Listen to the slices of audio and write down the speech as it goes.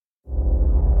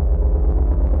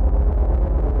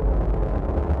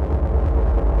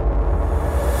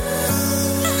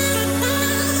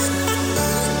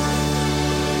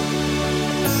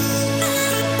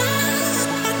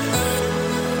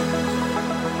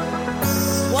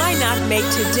Make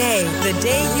today the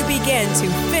day you begin to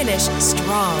finish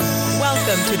strong.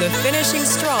 Welcome to the Finishing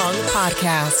Strong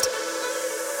podcast.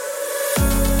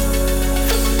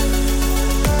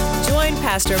 Join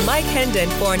Pastor Mike Hendon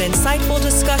for an insightful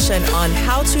discussion on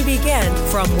how to begin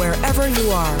from wherever you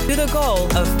are to the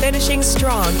goal of finishing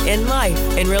strong in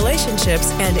life, in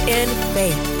relationships, and in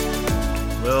faith.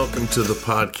 Welcome to the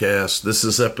podcast. This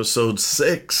is episode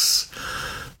 6.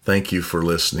 Thank you for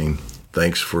listening.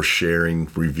 Thanks for sharing,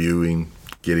 reviewing,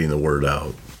 getting the word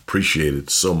out. Appreciate it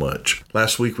so much.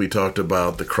 Last week we talked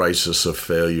about the crisis of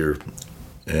failure,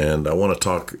 and I want to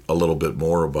talk a little bit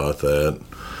more about that.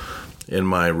 In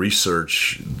my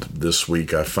research this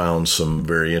week, I found some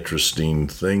very interesting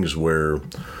things where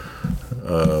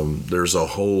there's a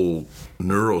whole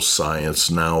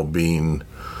neuroscience now being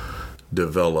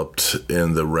developed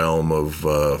in the realm of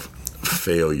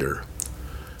failure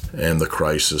and the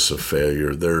crisis of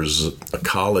failure. There's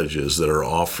colleges that are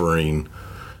offering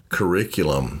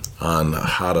curriculum on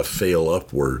how to fail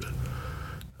upward.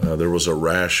 There was a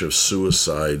rash of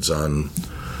suicides on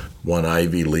one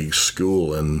Ivy League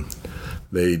school, and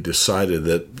they decided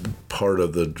that part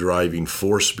of the driving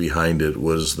force behind it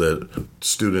was that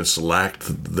students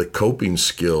lacked the coping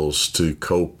skills to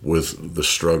cope with the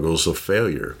struggles of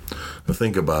failure. Now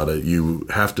think about it. You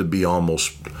have to be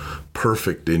almost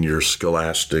perfect in your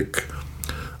scholastic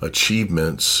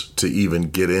achievements to even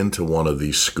get into one of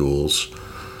these schools.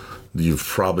 You've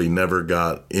probably never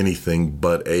got anything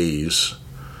but A's.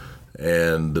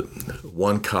 And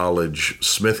one college,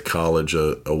 Smith College,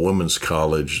 a women's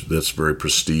college that's very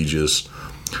prestigious,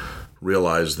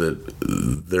 realized that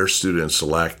their students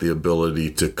lacked the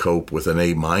ability to cope with an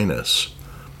A-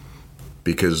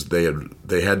 because they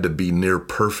had to be near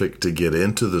perfect to get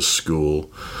into the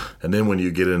school. And then when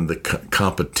you get in the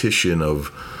competition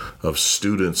of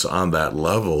students on that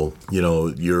level, you know,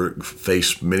 you're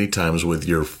faced many times with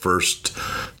your first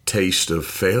taste of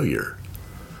failure.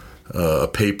 A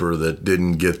paper that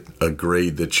didn't get a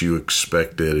grade that you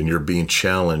expected, and you're being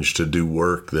challenged to do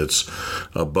work that's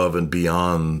above and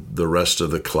beyond the rest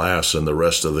of the class, and the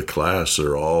rest of the class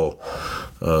are all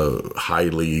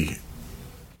highly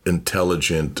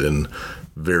intelligent and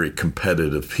very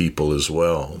competitive people as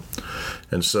well.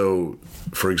 And so,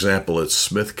 for example, at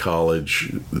Smith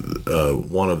College,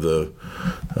 one of the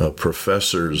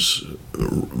professors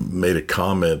made a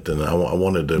comment, and I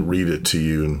wanted to read it to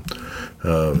you.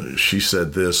 She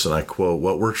said this, and I quote,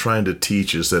 "What we're trying to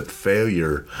teach is that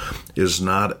failure is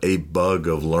not a bug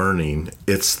of learning,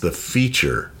 it's the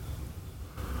feature,"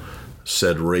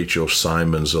 said Rachel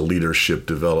Simons, a leadership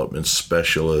development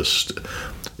specialist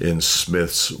in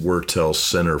Smith's Wurtel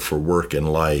Center for Work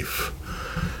and Life.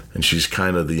 And she's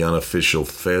kind of the unofficial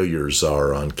failure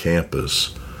czar on campus.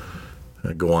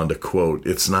 I go on to quote,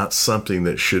 "It's not something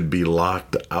that should be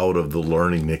locked out of the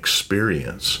learning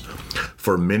experience.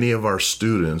 For many of our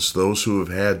students, those who have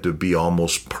had to be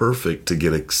almost perfect to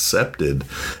get accepted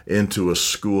into a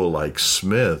school like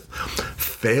Smith,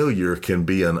 failure can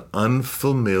be an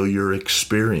unfamiliar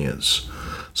experience.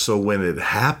 So when it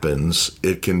happens,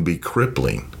 it can be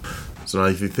crippling." So now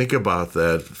if you think about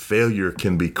that, failure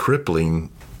can be crippling.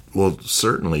 Well,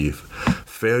 certainly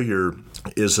failure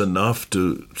is enough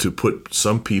to put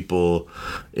some people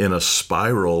in a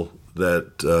spiral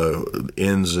that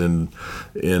ends in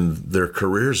their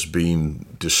careers being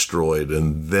destroyed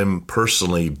and them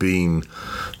personally being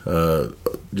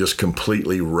just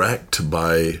completely wrecked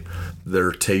by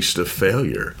their taste of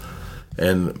failure.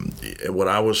 And what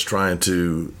I was trying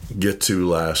to get to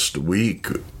last week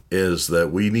is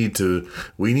that we need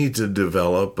to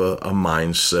develop a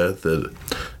mindset that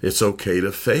it's okay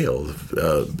to fail.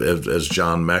 As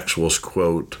John Maxwell's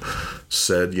quote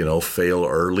said, you know, fail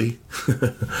early,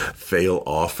 fail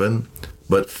often,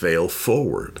 but fail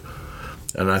forward.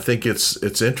 And I think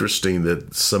it's interesting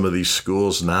that some of these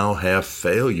schools now have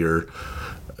failure,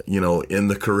 you know, in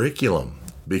the curriculum,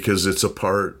 because it's a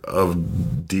part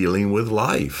of dealing with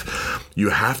life. You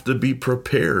have to be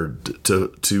prepared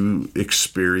to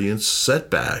experience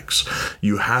setbacks.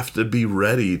 You have to be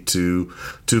ready to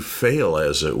fail,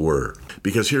 as it were.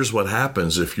 Because here's what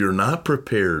happens. If you're not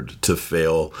prepared to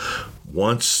fail,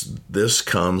 once this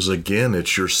comes, again,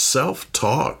 it's your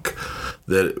self-talk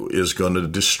that is going to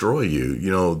destroy you.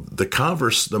 You know,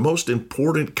 the most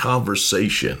important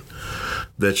conversation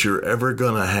that you're ever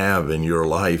going to have in your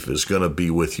life is going to be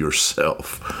with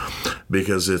yourself,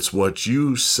 because it's what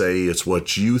you say, it's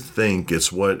what you think,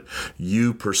 it's what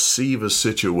you perceive a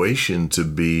situation to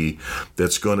be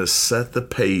that's going to set the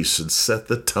pace and set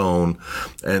the tone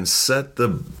and set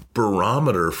the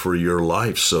barometer for your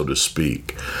life, so to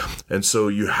speak. And so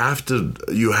you have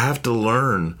to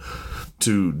learn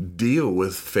to deal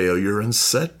with failure and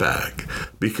setback,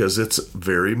 because it's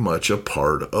very much a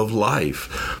part of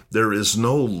life. There is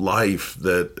no life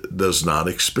that does not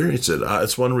experience it.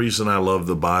 It's one reason I love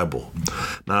the Bible.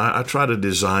 Now, I try to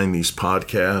design these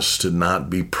podcasts to not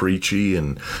be preachy,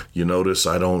 and you notice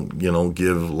I don't,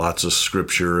 give lots of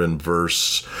scripture and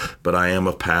verse, but I am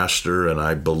a pastor and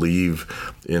I believe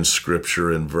in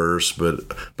scripture and verse, but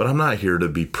I'm not here to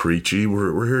be preachy.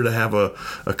 We're here to have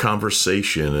a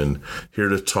conversation and here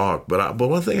to talk. But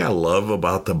one thing I love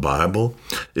about the Bible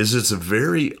is it's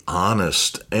very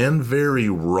honest and very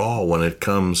raw when it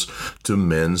comes to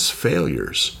men's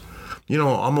failures.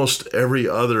 Almost every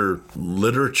other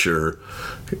literature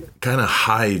kind of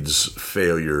hides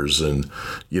failures. And,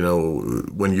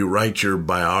 when you write your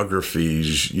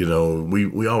biographies,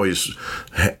 we always,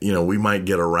 we might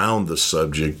get around the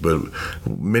subject, but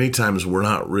many times we're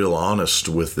not real honest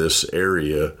with this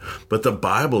area. But the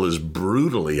Bible is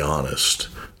brutally honest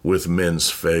with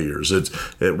men's failures. It's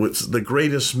the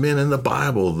greatest men in the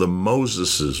Bible, the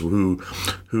Moseses,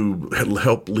 who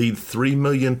helped lead 3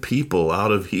 million people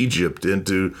out of Egypt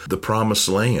into the promised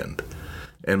land.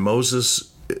 And Moses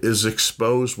is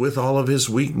exposed with all of his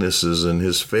weaknesses and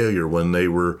his failure. When they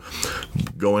were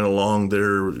going along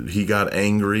there, he got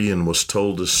angry and was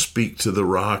told to speak to the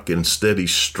rock. Instead, he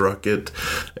struck it,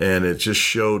 and it just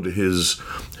showed his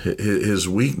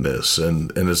weakness,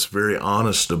 and it's very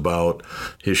honest about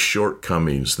his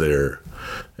shortcomings there.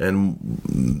 And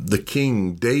the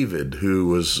King David, who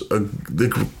was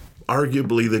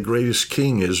arguably the greatest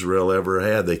king Israel ever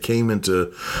had. They came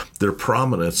into their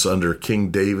prominence under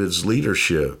King David's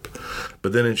leadership.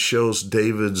 But then it shows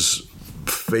David's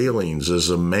failings as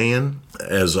a man,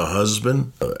 as a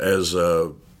husband, as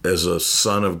a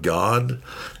son of God.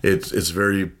 It's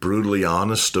very brutally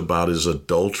honest about his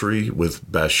adultery with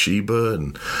Bathsheba,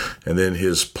 and then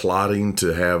his plotting to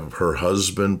have her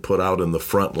husband put out in the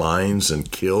front lines and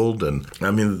killed. And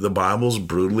the Bible's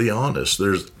brutally honest.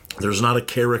 There's not a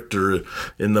character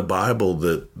in the Bible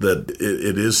that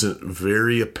it isn't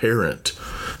very apparent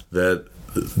that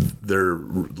their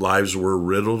lives were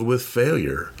riddled with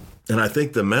failure. And I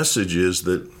think the message is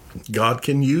that God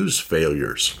can use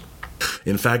failures.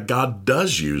 In fact, God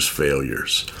does use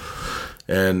failures.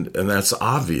 And that's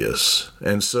obvious.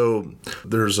 And so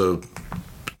there's a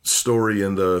story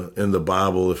in the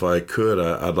Bible, if I could,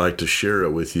 I'd like to share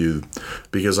it with you,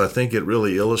 because I think it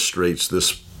really illustrates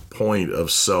this point of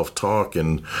self-talk.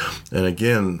 And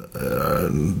again,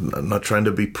 I'm not trying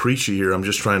to be preachy here. I'm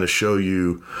just trying to show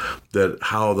you that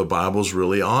how the Bible's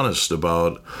really honest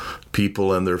about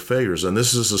people and their failures. And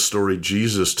this is a story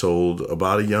Jesus told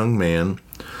about a young man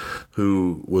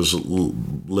who was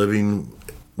living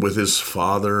with his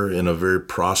father in a very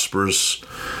prosperous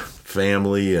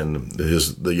family, and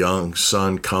the young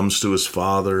son comes to his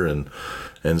father and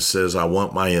says, I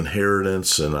want my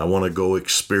inheritance and I want to go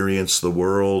experience the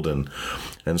world. And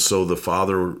so the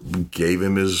father gave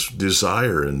him his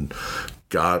desire and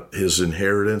got his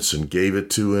inheritance and gave it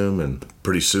to him. And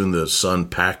pretty soon the son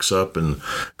packs up and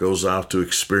goes out to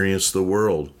experience the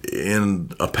world.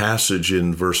 In a passage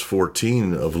in verse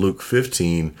 14 of Luke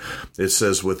 15, it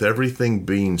says, with everything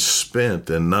being spent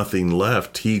and nothing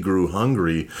left, he grew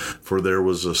hungry, for there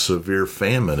was a severe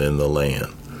famine in the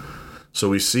land. So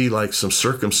we see some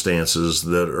circumstances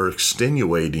that are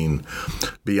extenuating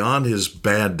beyond his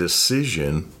bad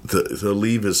decision to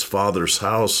leave his father's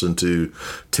house and to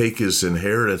take his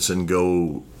inheritance and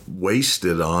go waste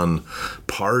it on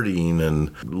partying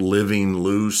and living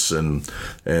loose and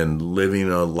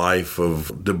living a life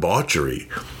of debauchery.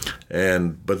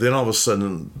 But then all of a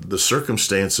sudden, the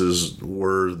circumstances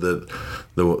were that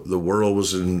the world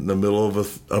was in the middle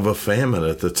of a famine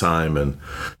at the time, and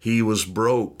he was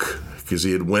broke because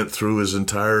he had went through his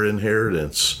entire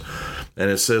inheritance. And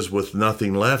it says, with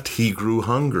nothing left, he grew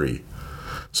hungry.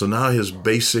 So now his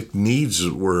basic needs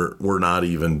were not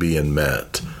even being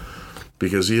met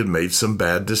because he had made some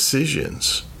bad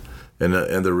decisions. And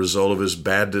the result of his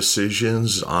bad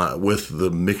decisions with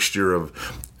the mixture of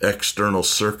external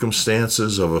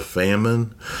circumstances of a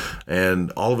famine, and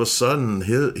all of a sudden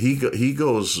he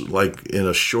goes in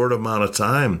a short amount of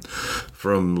time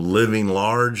from living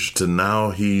large to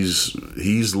now he's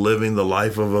living the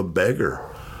life of a beggar.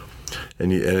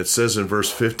 And it says in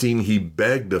verse 15, he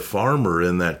begged a farmer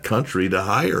in that country to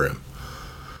hire him.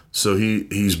 So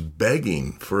he's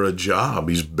begging for a job.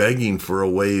 He's begging for a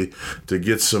way to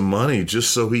get some money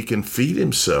just so he can feed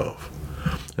himself.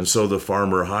 And so the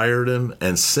farmer hired him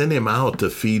and sent him out to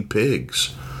feed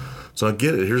pigs. So I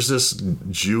get it. Here's this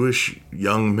Jewish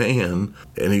young man,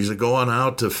 and he's going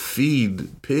out to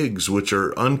feed pigs, which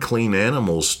are unclean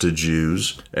animals to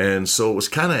Jews. And so it was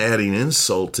kind of adding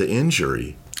insult to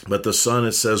injury. But the son,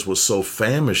 it says, was so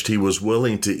famished, he was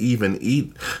willing to even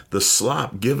eat the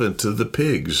slop given to the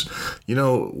pigs. You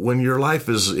know, when your life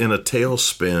is in a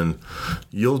tailspin,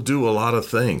 you'll do a lot of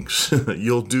things.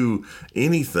 You'll do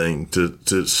anything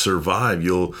to survive.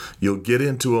 You'll get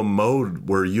into a mode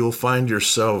where you'll find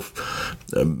yourself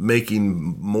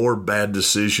making more bad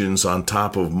decisions on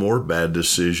top of more bad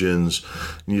decisions.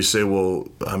 And you say, well,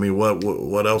 I mean,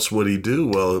 what else would he do?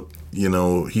 Well, you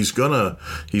know, he's gonna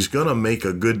make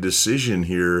a good decision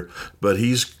here, but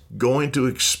he's going to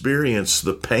experience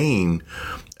the pain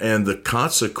and the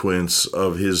consequence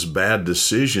of his bad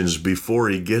decisions before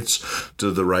he gets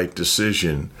to the right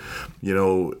decision. You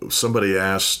know, somebody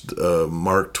asked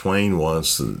Mark Twain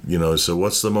once, you know, said,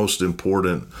 what's the most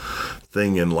important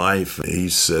thing in life? He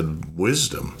said,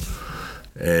 wisdom.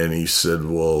 And he said,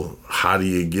 well, how do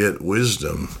you get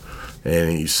wisdom?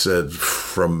 And he said,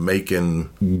 from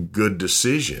making good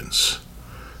decisions.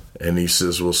 And he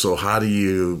says, well, so how do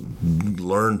you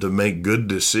learn to make good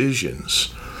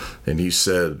decisions? And he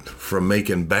said, from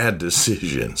making bad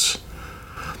decisions.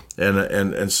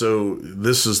 And so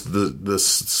this is the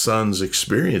son's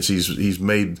experience. He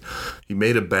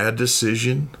made a bad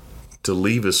decision to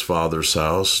leave his father's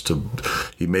house.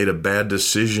 He made a bad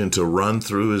decision to run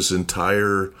through his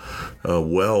entire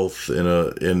wealth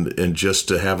and just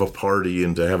to have a party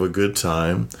and to have a good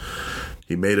time.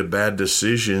 He made a bad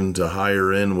decision to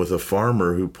hire in with a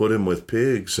farmer who put him with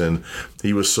pigs, and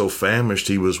he was so famished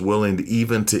he was willing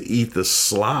to eat the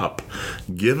slop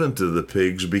given to the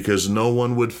pigs because no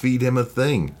one would feed him a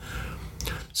thing.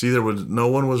 See, no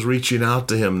one was reaching out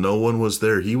to him. No one was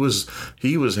there. He was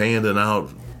handing out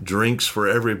drinks for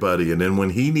everybody, and then when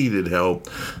he needed help,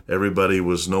 everybody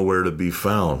was nowhere to be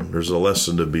found. There's a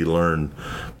lesson to be learned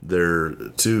there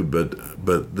too,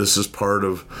 but this is part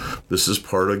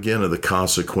again of the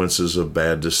consequences of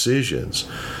bad decisions.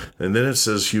 And then it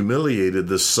says, humiliated,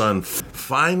 the son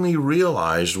finally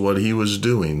realized what he was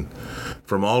doing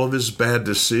from all of his bad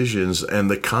decisions and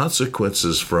the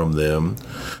consequences from them,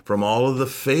 from all of the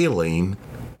failing.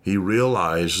 He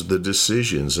realized the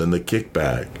decisions and the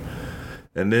kickback.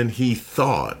 And then he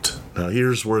thought. Now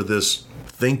here's where this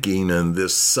thinking and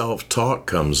this self-talk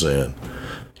comes in.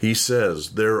 He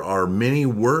says, there are many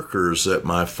workers at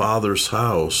my father's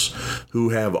house who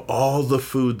have all the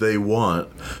food they want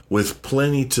with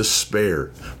plenty to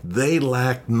spare. They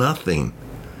lack nothing.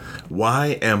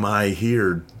 Why am I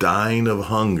here dying of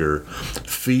hunger,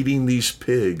 feeding these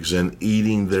pigs and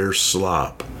eating their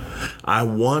slop? I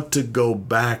want to go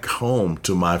back home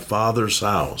to my father's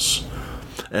house.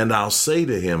 And I'll say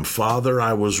to him, Father,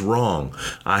 I was wrong.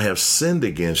 I have sinned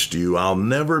against you. I'll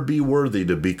never be worthy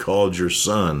to be called your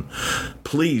son.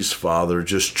 Please, Father,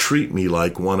 just treat me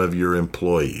like one of your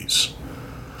employees.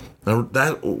 Now,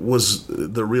 that was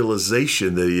the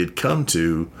realization that he had come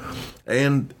to,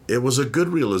 and it was a good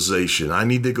realization. I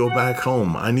need to go back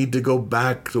home. I need to go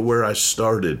back to where I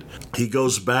started. He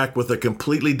goes back with a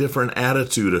completely different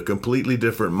attitude, a completely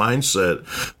different mindset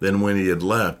than when he had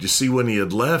left. You see, when he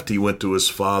had left, he went to his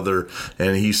father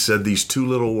and he said these two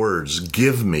little words,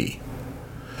 give me.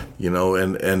 You know,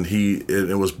 and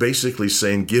it was basically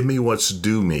saying, give me what's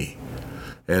due me.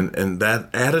 And that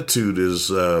attitude is,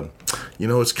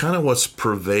 it's kind of what's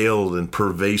prevailed and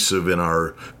pervasive in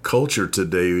our culture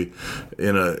today,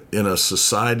 in a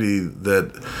society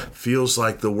that feels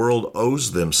like the world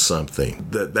owes them something.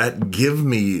 That give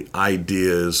me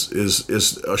idea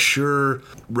is a sure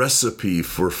recipe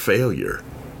for failure.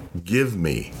 Give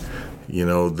me. You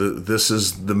know, this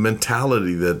is the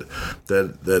mentality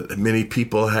that many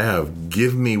people have.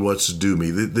 Give me what's due me.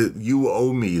 You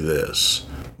owe me this.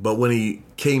 But when he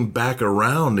came back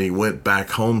around, he went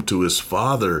back home to his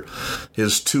father.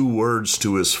 His two words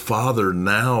to his father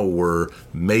now were,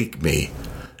 make me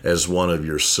as one of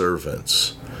your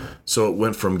servants. So it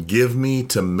went from give me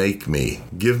to make me.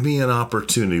 Give me an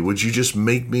opportunity. Would you just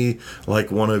make me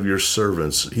like one of your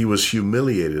servants? He was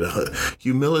humiliated.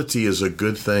 Humility is a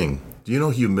good thing. Do you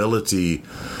know humility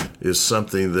is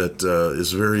something that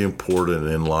is very important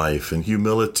in life? And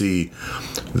humility,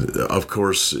 of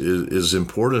course, is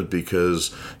important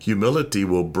because humility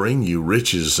will bring you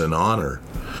riches and honor.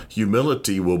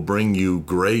 Humility will bring you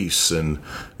grace and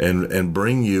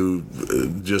bring you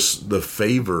just the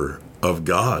favor of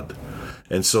God.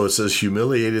 And so it says,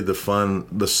 humiliated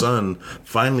the son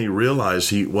finally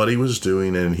realized what he was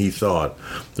doing, and he thought,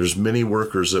 there's many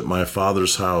workers at my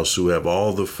father's house who have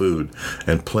all the food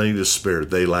and plenty to spare.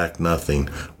 They lack nothing.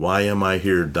 Why am I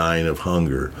here dying of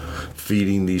hunger,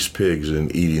 feeding these pigs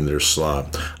and eating their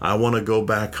slop? I want to go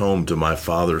back home to my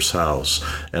father's house,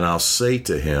 and I'll say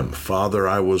to him, Father,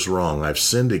 I was wrong. I've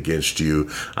sinned against you.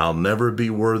 I'll never be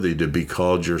worthy to be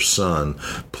called your son.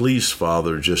 Please,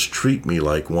 Father, just treat me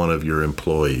like one of your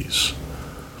employees.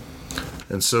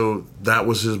 And so that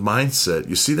was his mindset.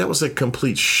 You see, that was a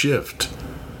complete shift.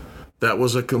 That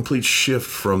was a complete shift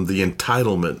from the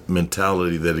entitlement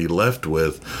mentality that he left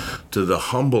with to the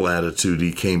humble attitude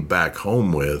he came back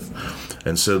home with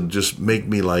and said, just make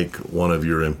me like one of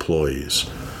your employees.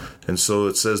 And so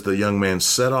it says the young man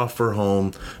set off for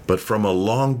home, but from a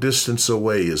long distance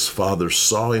away his father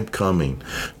saw him coming,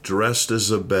 dressed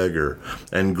as a beggar,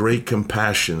 and great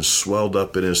compassion swelled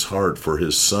up in his heart for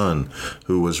his son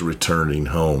who was returning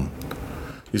home.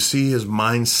 You see, his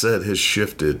mindset has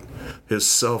shifted. His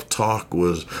self-talk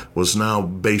was now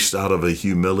based out of a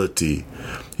humility.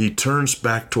 He turns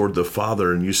back toward the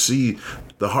father, and you see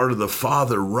the heart of the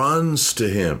father runs to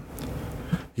him.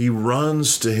 He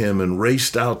runs to him and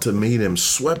raced out to meet him,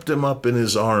 swept him up in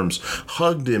his arms,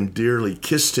 hugged him dearly,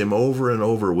 kissed him over and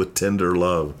over with tender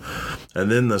love.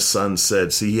 And then the son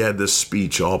said, see, he had this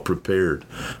speech all prepared.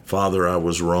 Father, I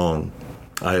was wrong.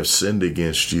 I have sinned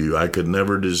against you. I could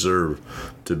never deserve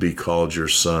to be called your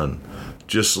son.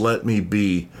 Just let me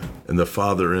be. And the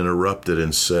father interrupted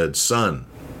and said, Son,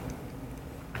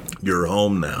 you're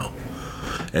home now.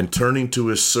 And turning to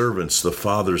his servants, the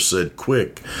father said,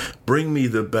 Quick, bring me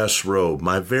the best robe,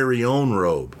 my very own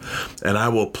robe, and I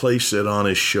will place it on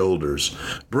his shoulders.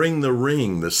 Bring the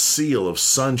ring, the seal of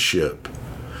sonship,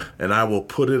 and I will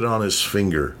put it on his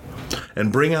finger.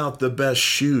 And bring out the best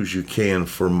shoes you can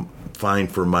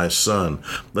find for my son.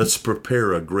 Let's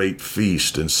prepare a great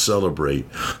feast and celebrate.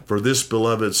 For this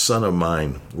beloved son of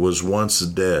mine was once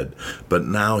dead, but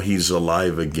now he's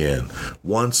alive again.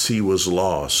 Once he was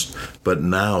lost, but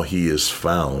now he is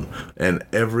found. And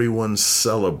everyone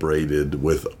celebrated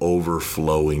with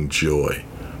overflowing joy.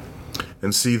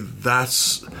 And see,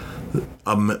 that's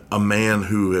a man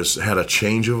who has had a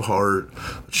change of heart,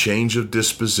 a change of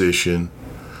disposition.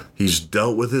 He's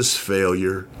dealt with his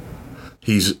failure.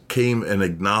 He's came and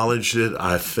acknowledged it.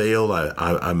 I failed.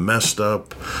 I messed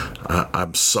up.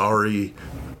 I'm sorry.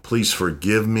 Please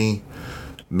forgive me.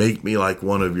 Make me like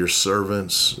one of your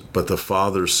servants. But the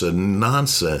father said,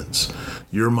 nonsense.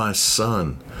 You're my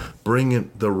son.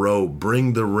 Bring the robe,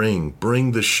 bring the ring,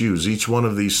 bring the shoes. Each one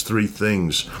of these three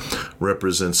things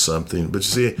represents something. But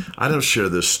you see, I don't share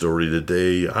this story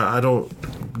today. I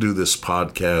don't do this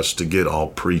podcast to get all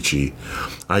preachy.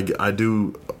 I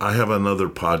have another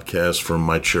podcast from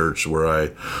my church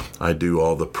where I do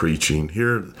all the preaching.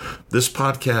 Here, this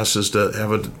podcast is to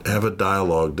have a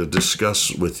dialogue, to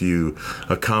discuss with you,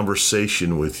 a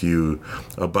conversation with you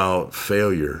about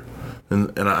failure.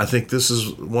 And I think this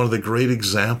is one of the great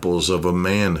examples of a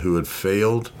man who had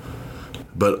failed,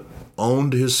 but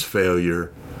owned his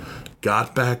failure,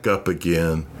 got back up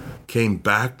again, came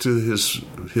back to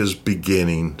his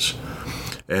beginnings,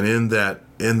 and in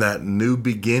that new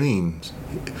beginning,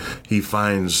 he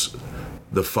finds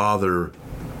the father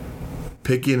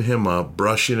picking him up,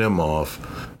 brushing him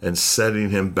off, and setting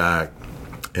him back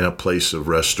in a place of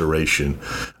restoration.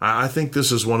 I think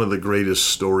this is one of the greatest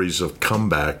stories of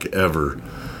comeback ever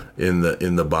in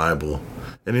the Bible.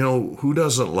 And you know, who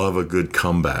doesn't love a good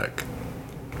comeback?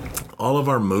 All of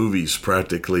our movies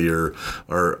practically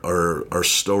are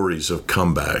stories of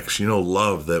comebacks. You know,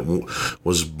 love that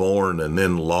was born and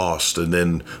then lost and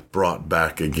then brought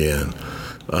back again.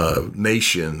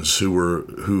 Nations who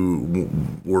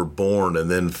were born and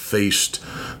then faced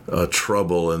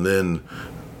trouble and then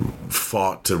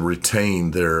fought to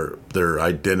retain their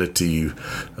identity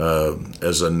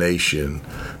as a nation.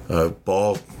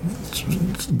 Ball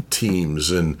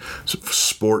teams and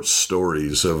sports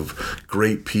stories of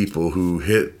great people who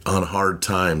hit on hard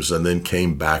times and then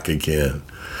came back again.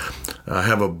 I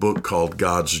have a book called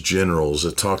God's Generals.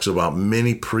 It talks about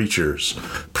many preachers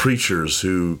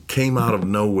who came out of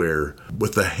nowhere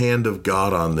with the hand of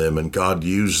God on them, and God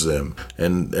used them,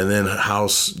 and then how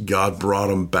God brought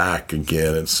them back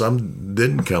again, and some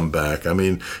didn't come back. I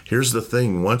mean, here's the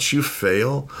thing. Once you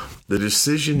fail, the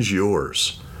decision's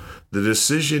yours. The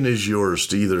decision is yours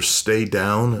to either stay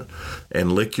down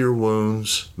and lick your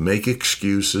wounds, make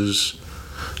excuses,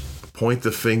 point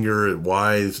the finger at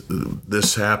why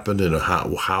this happened and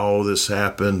how this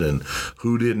happened and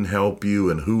who didn't help you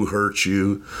and who hurt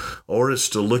you, or it's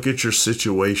to look at your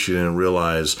situation and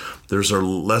realize there's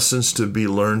lessons to be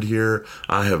learned here.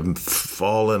 I have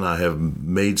fallen. I have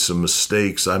made some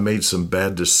mistakes. I made some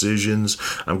bad decisions.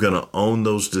 I'm going to own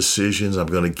those decisions. I'm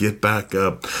going to get back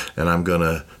up and I'm going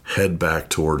to head back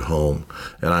toward home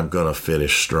and I'm going to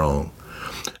finish strong.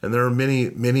 And there are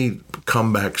many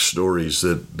comeback stories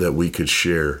that we could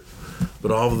share.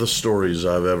 But all of the stories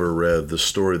I've ever read, the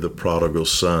story of the prodigal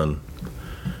son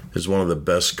is one of the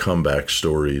best comeback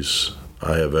stories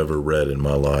I have ever read in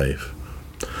my life.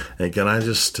 And can I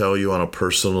just tell you on a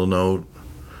personal note,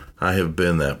 I have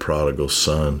been that prodigal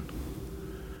son.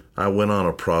 I went on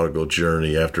a prodigal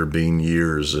journey after being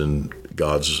years in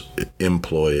God's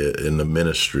employ in the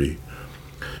ministry.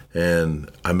 And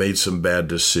I made some bad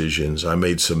decisions. I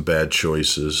made some bad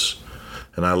choices.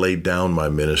 And I laid down my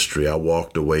ministry. I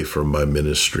walked away from my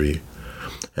ministry.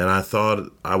 And I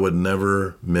thought I would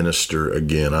never minister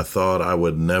again. I thought I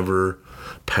would never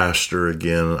pastor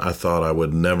again. I thought I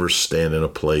would never stand in a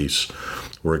place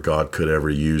where God could ever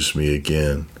use me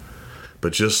again.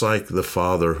 But just like the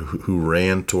father who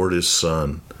ran toward his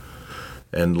son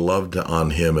and loved on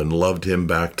him and loved him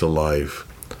back to life,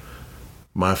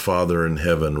 my Father in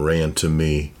heaven ran to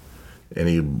me and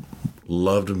he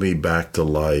loved me back to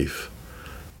life.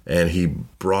 And he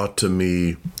brought to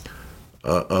me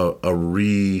a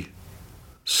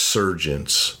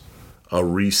resurgence, a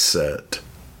reset,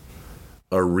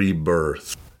 a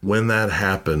rebirth. When that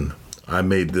happened, I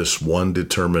made this one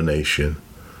determination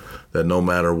that no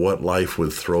matter what life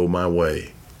would throw my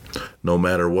way, no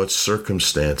matter what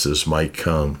circumstances might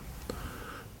come,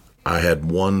 I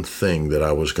had one thing that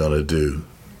I was going to do.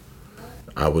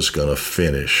 I was going to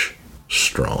finish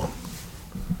strong.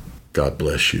 God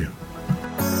bless you.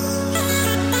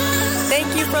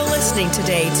 Thank you for listening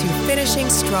today to Finishing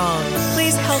Strong.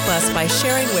 Please help us by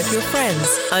sharing with your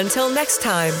friends. Until next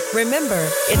time, remember,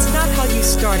 it's not how you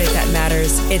started that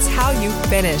matters. It's how you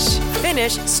finish.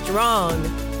 Finish strong.